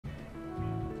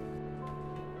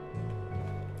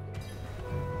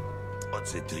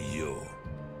What's it to you?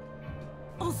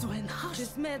 Oswin, hush!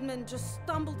 This madman just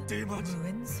stumbled. Demons!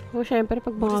 Ruins? Oh, syempre,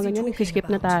 pag mga ganyan, nagsiskip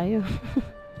na tayo.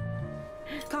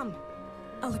 Come,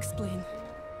 I'll explain.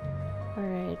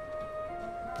 Alright.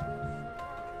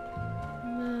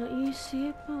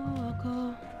 Maisip mo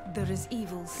ako. There is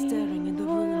evil staring in the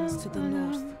ruins to the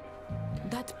north.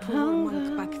 That poor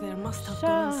monk back there must have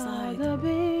gone inside.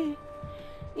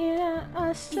 Even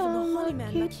a holy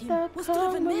man like him was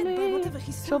driven mad by whatever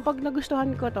he saw. So, pag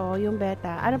nagustuhan ko to, yung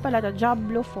beta, ano pala to?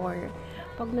 Diablo 4.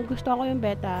 Pag nagustuhan ko yung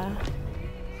beta,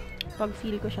 pag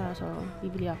feel ko siya, so,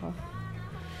 bibili ako.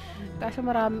 Kaso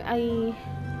marami, ay,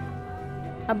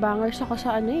 abangers ako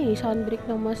sa ano eh, Sunbreak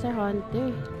ng Monster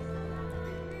Hunter.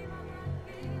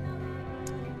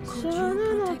 Could you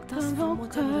protect us from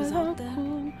whatever is out there?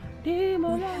 We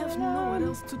have nowhere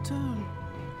else to turn.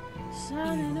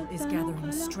 Evil is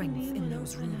gathering strength in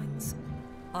those ruins.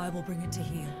 I will bring it to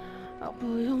heal.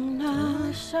 Ako yung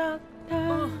nasaktan.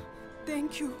 Oh,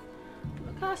 thank you.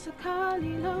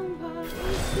 Makasakali lang ba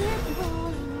isip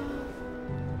mo na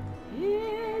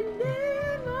hindi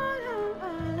mo lang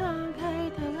alam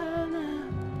kahit tagal na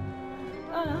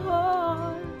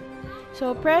panahon.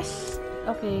 So press,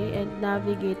 okay, and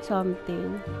navigate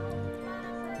something.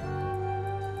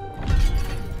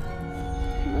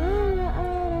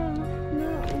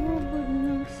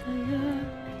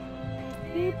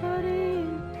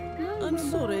 I'm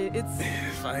sorry, it's...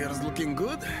 Fire's looking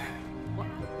good.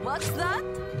 What's that?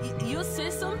 You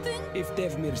say something? If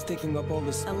Devmir's taking up all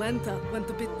this... Alenta went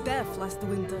a bit deaf last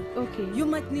winter. Okay. You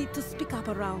might need to speak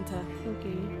up around her.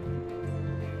 Okay.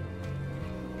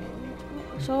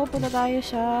 So, punta tayo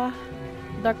sa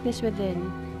Darkness Within.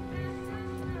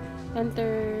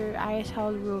 Enter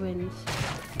Icehowl Ruins.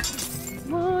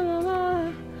 Mo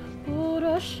naman,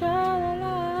 puro siya na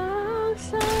lang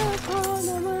sa ako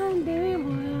naman, di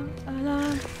mo lang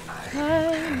alam.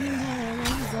 Ay,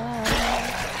 minamagdala.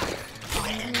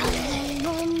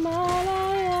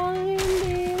 Mamalayang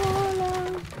hindi mo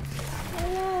lang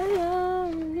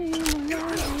alam, hindi mo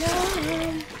lang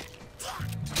alam.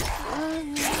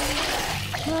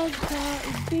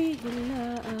 Magkaibigan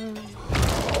lang.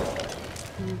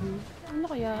 Ano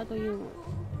kaya ito yung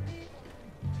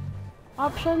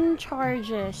option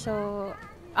charges? So,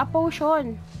 a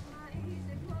potion.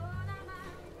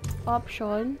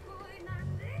 Option.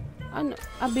 Ano?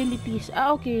 Abilities.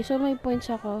 Ah, okay. So, may points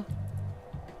ako.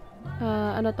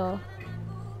 Ano to?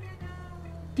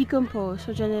 Decompose.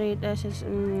 So, generate essence.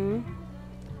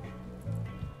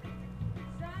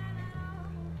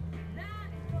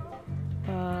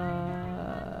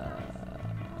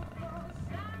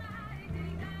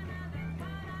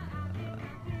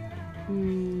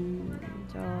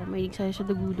 So, may excited sa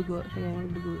dugo-dugo. So,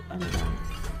 yan, dugo. Ano lang.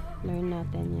 Learn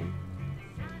natin yan.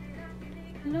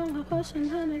 Lang ako sa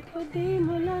nanay ko, di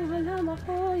mo lang alam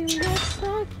ako yung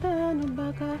nasaktan. O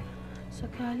baka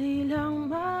sakali lang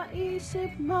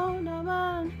maisip mo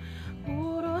naman,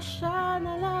 puro siya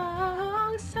na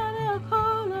lang. Sana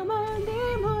ako naman, di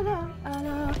mo lang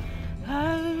alam.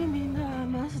 Ay,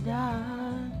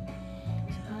 minamasdan.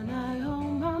 Sana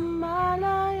yung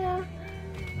mamalaya.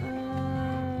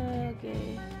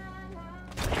 Okay.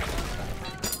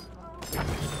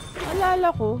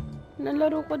 Alala ko,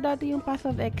 nalaro ko dati yung Path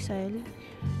of Exile.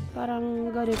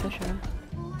 Parang ganito siya.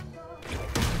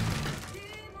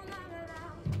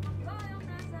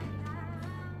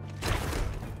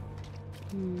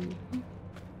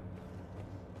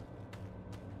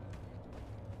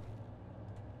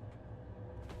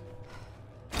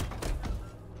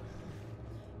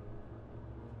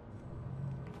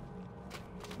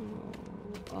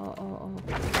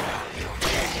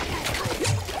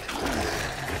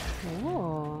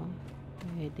 Oh,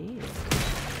 pwede.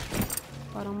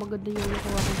 Parang maganda yung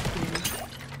nakuha kong skill.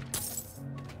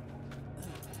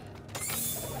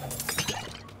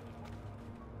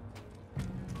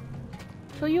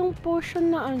 So, yung potion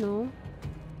na ano,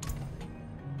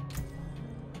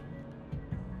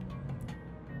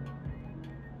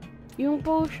 yung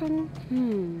potion,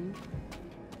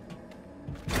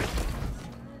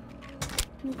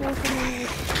 yung potion na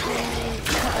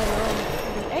sa ano,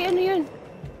 ay, ano yun?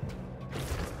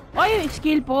 Ay,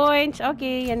 skill points!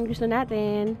 Okay, yan gusto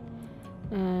natin.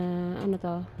 Ano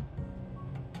to?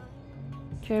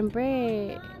 Siyempre,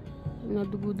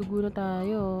 nadugo-dugo na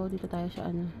tayo. Dito tayo sa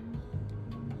ano.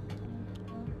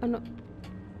 Ano?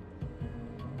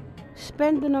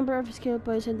 Spend the number of skill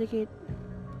points indicate.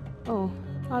 Oh,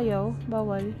 ayaw.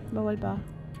 Bawal. Bawal pa.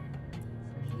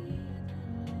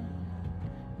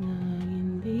 Na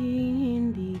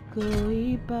hindi ko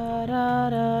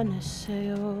ipararanas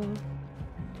sa'yo.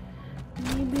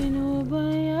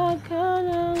 Ibinubaya ka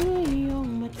ng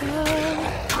iyong mata,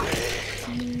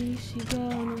 sinisigaw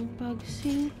ng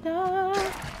pagsinta,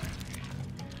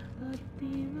 at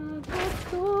di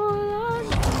magpatulan,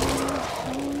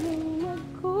 sulong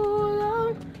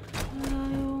magkulang,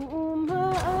 ayong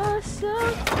umaasa.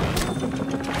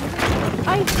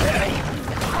 Ay!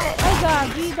 Ay,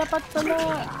 gagi! Dapat pala,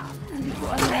 hindi ko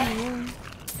alam yun.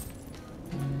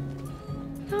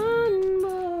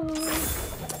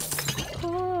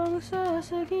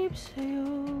 Sasagip sa'yo.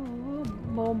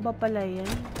 Bomba pala yan.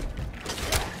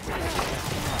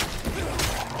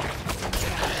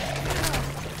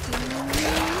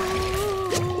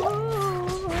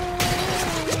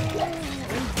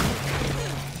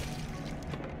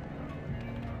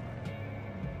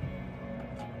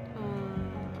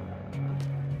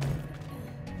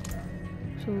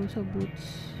 So, sa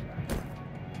boots.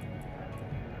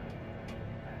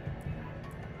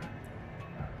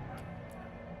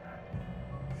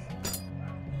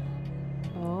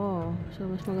 So,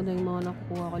 mas maganda yung mga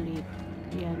nakukuha ko late.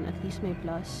 Yan, at least may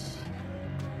plus.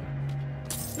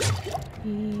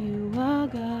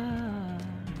 Hiwaga.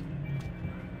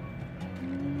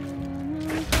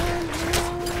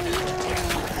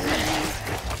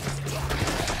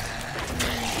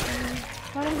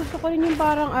 Parang gusto ko rin yung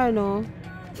parang ano,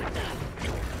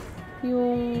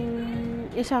 yung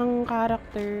isang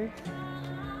character.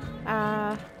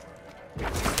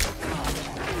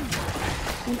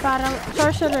 Yung parang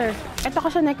sorcerer. Ito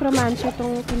kasi necromancer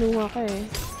itong kinuha ko eh.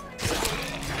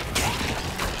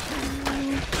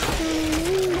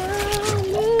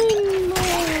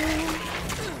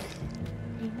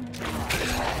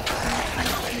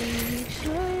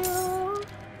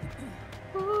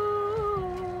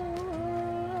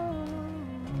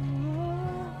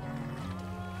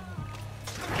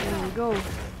 There we go.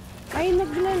 Ay,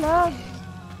 naglalag.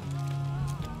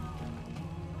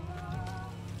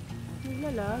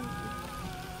 Naglalag.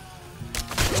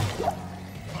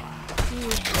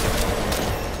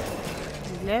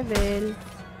 Level.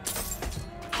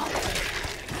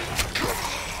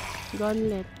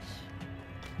 Gauntlets.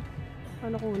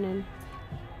 Ano kunin?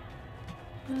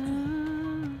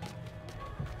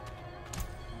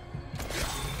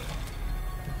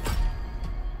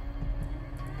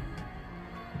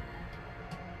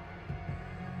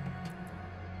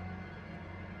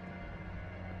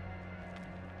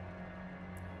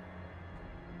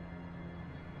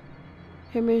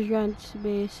 Emergence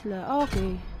base la.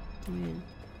 Okay. Ayan.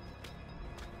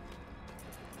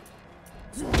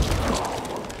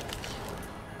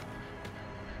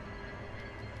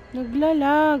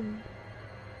 Naglalag.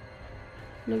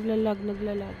 Naglalag.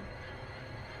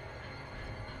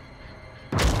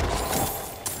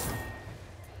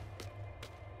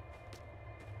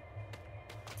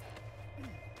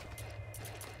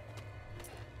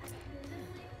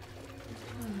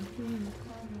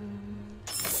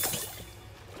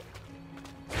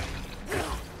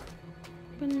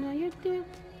 Panayot din.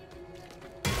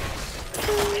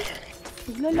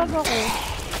 Naglalag ako.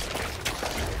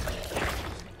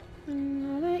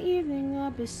 Another evening I'll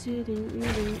be sitting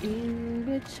reading in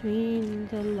between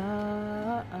the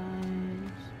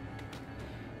lines,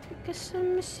 because I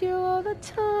miss you all the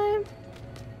time.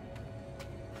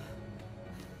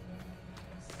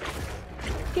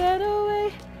 Get away,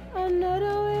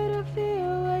 another way to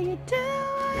feel where you do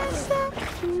yourself.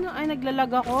 Ay,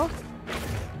 naglalag ako.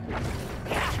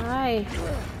 Ay,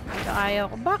 ayaw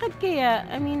ko. Bakit kaya?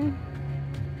 I mean,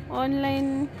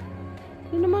 online.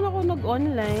 Hindi naman ako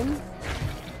nag-online.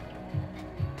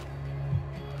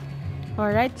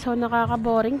 Alright, so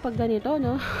nakaka-boring pag ganito,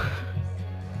 no?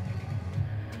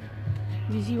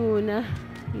 Busy muna.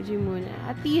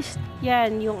 At least,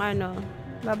 yan, yung ano,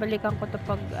 babalikan ko to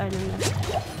pag ano na.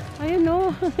 Ayun,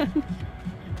 no?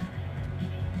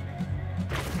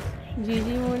 GG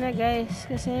muna, guys.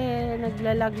 Kasi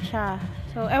naglalag siya.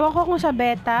 So, ewan ko kung sa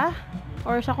beta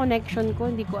or sa connection ko,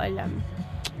 hindi ko alam.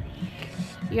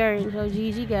 Yarn. So,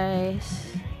 GG,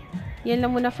 guys. Yan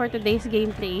lang muna for today's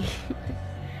gameplay.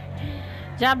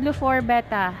 Diablo 4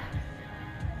 beta.